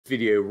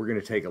Video, we're going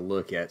to take a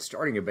look at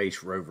starting a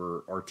base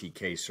Rover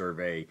RTK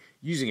survey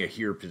using a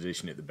here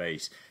position at the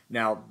base.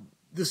 Now,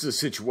 this is a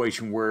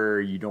situation where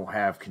you don't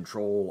have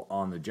control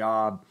on the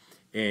job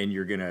and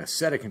you're going to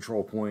set a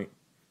control point,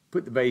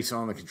 put the base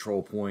on the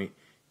control point,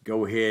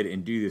 go ahead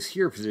and do this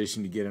here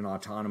position to get an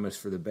autonomous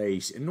for the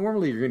base. And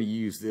normally you're going to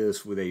use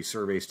this with a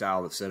survey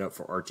style that's set up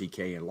for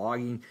RTK and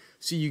logging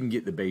so you can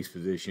get the base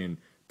position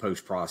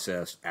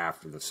post-processed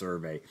after the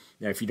survey.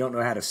 Now, if you don't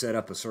know how to set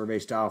up a survey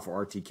style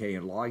for RTK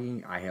and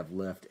logging, I have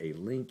left a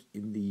link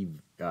in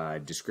the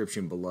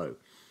description below.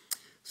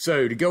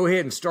 So to go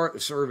ahead and start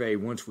the survey,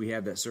 once we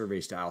have that survey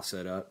style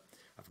set up,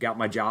 I've got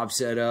my job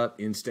set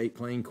up in state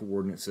plane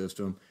coordinate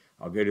system.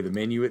 I'll go to the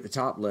menu at the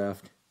top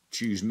left,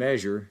 choose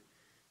measure,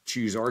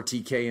 choose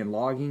RTK and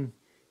logging,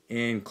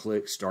 and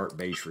click start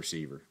base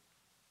receiver.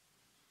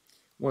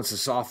 Once the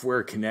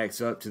software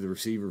connects up to the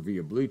receiver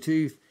via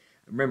Bluetooth,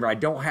 remember, I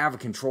don't have a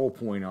control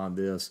point on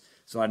this,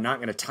 so I'm not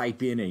going to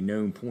type in a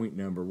known point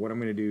number. What I'm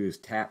going to do is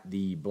tap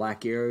the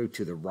black arrow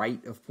to the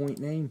right of point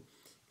name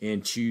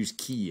and choose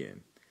key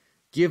in.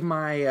 Give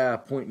my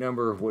point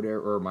number,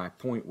 whatever, or my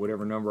point,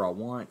 whatever number I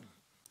want.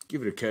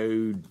 Give it a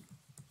code,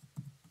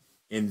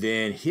 and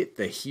then hit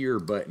the here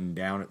button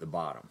down at the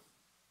bottom.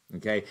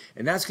 Okay,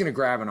 and that's going to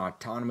grab an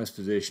autonomous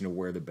position of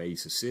where the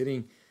base is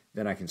sitting.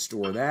 Then I can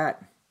store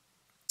that.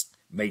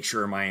 Make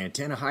sure my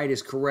antenna height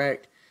is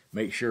correct.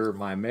 Make sure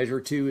my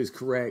measure to is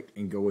correct,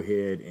 and go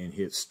ahead and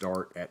hit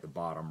start at the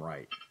bottom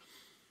right.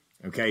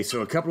 Okay, so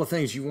a couple of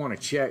things you want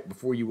to check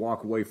before you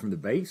walk away from the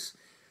base.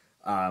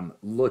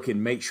 Look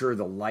and make sure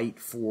the light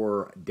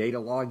for data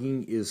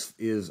logging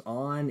is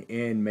on,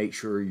 and make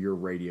sure your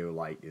radio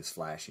light is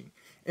flashing.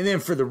 And then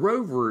for the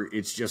Rover,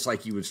 it's just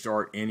like you would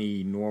start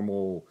any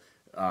normal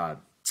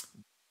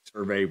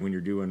survey when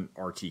you're doing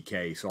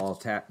RTK. So I'll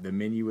tap the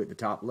menu at the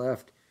top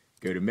left,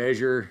 go to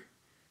measure,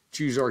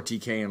 choose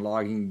RTK and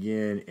logging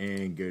again,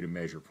 and go to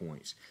measure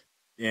points.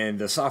 And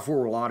the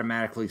software will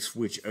automatically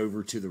switch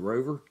over to the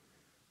Rover.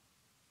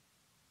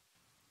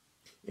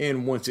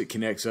 And once it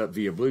connects up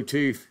via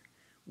Bluetooth,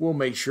 we'll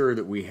make sure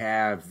that we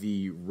have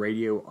the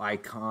radio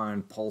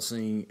icon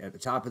pulsing at the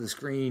top of the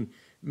screen.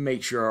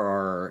 Make sure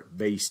our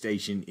base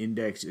station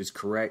index is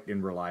correct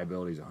and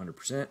reliability is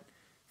 100%.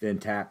 Then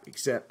tap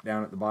accept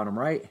down at the bottom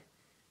right,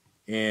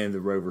 and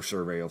the Rover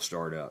survey will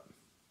start up.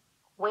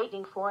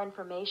 Waiting for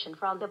information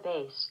from the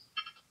base.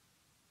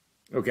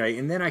 Okay,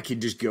 and then I can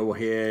just go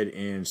ahead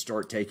and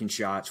start taking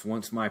shots.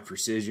 Once my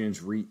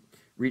precisions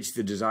reach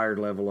the desired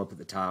level up at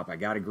the top, I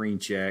got a green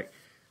check.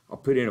 I'll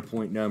put in a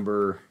point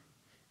number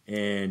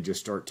and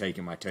just start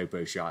taking my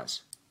topo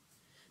shots.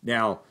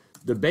 Now,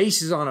 the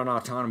base is on an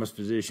autonomous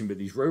position, but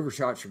these Rover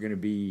shots are going to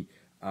be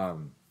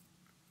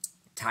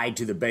tied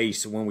to the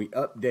base. So when we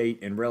update,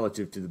 and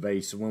relative to the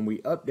base, so when we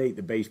update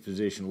the base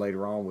position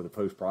later on with a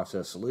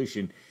post-process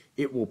solution,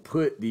 it will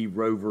put the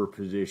Rover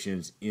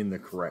positions in the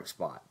correct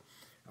spot.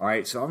 All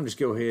right, so I'm just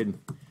go ahead and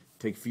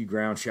take a few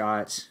ground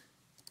shots.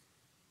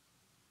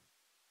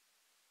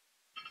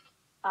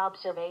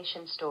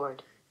 Observation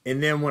stored.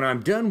 And then when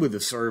I'm done with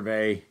the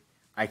survey,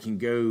 I can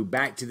go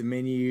back to the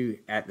menu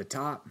at the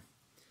top,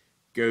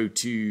 go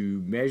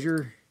to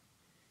measure,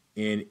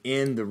 and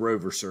end the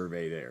Rover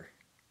survey there.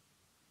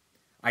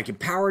 I can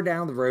power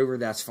down the Rover,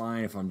 that's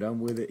fine. If I'm done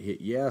with it,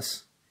 hit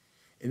yes.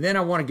 And then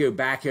I want to go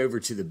back over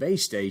to the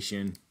base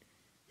station,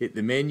 hit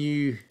the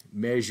menu,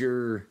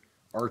 measure,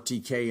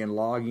 RTK and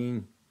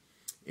logging,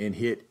 and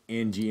hit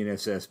end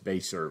GNSS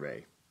base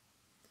survey.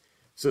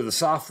 So the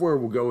software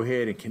will go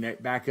ahead and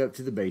connect back up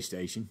to the base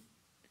station.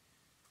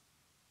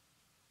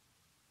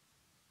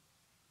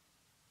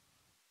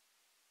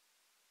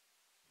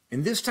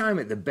 And this time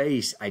at the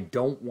base, I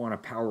don't want to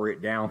power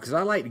it down because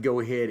I like to go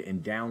ahead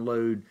and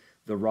download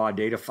the raw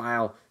data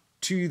file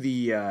to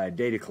the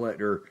data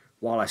collector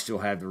while I still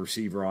have the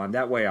receiver on.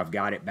 That way I've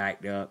got it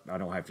backed up. I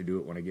don't have to do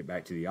it when I get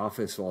back to the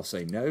office, so I'll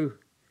say no.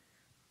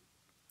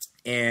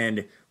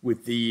 And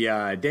with the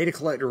data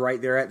collector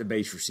right there at the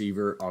base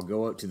receiver, I'll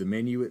go up to the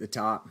menu at the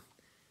top,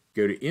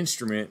 go to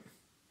Instrument,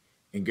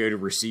 and go to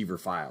Receiver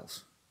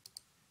Files.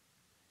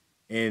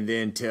 And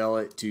then tell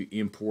it to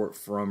import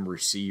from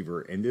receiver.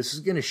 And this is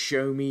going to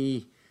show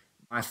me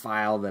my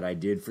file that I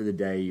did for the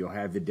day. You'll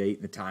have the date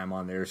and the time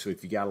on there. So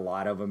if you got a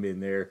lot of them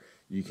in there,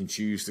 you can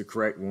choose the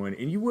correct one.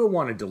 And you will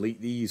want to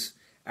delete these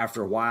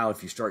after a while.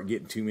 If you start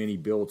getting too many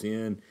built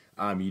in,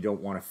 you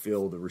don't want to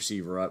fill the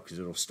receiver up because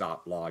it'll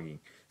stop logging.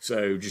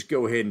 So just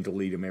go ahead and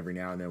delete them every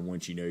now and then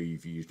once you know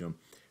you've used them.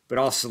 But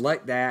I'll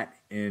select that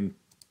and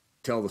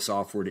tell the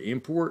software to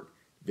import,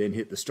 then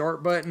hit the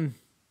start button,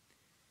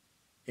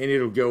 and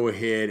it'll go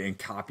ahead and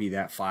copy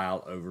that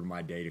file over to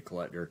my data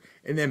collector.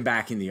 And then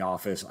back in the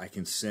office, I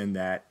can send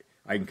that,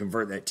 I can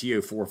convert that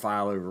TO4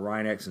 file over to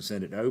Rhinex and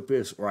send it to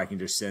Opus, or I can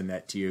just send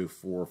that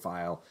TO4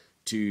 file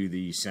to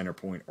the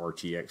Centerpoint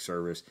RTX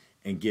service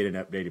and get an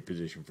updated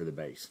position for the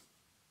base.